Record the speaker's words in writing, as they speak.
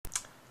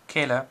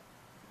Kayla,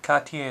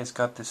 Cartier's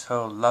got this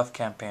whole love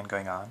campaign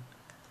going on.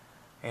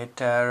 It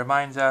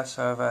reminds us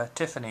of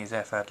Tiffany's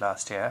effort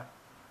last year.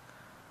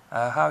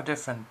 How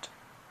different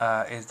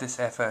is this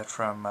effort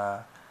from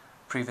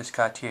previous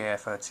Cartier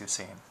efforts you've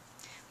seen?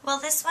 Well,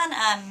 this one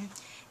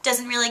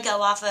doesn't really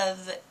go off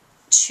of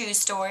true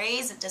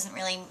stories. It doesn't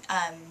really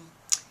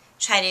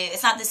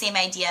it's not the same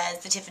idea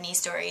as the Tiffany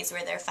stories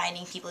where they're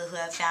finding people who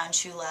have found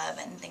true love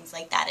and things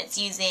like that. It's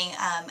using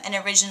an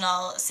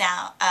original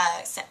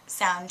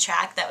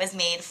soundtrack that was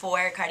made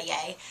for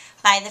Cartier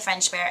by the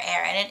French Bear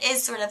Air, and it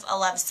is sort of a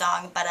love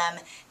song, but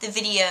the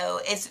video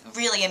is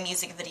really a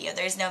music video.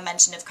 There's no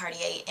mention of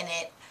Cartier in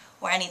it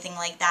or anything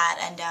like that,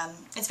 and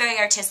it's very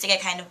artistic.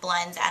 It kind of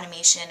blends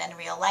animation and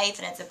real life,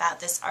 and it's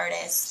about this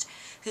artist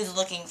who's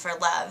looking for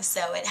love,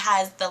 so it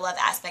has the love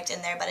aspect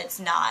in there, but it's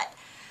not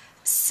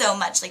so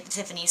much like the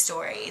Tiffany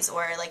stories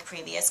or like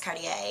previous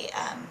Cartier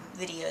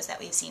videos that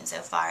we've seen so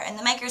far. And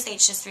the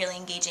microsite's just really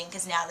engaging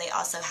because now they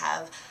also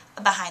have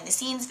a behind the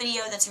scenes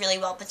video that's really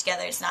well put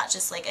together. It's not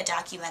just like a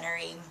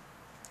documentary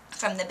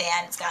from the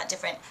band. It's got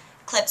different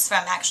clips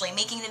from actually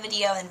making the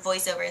video and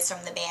voiceovers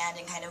from the band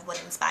and kind of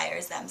what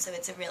inspires them. So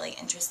it's a really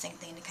interesting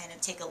thing to kind of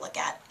take a look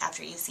at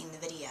after you've seen the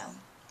video.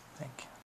 Thank you.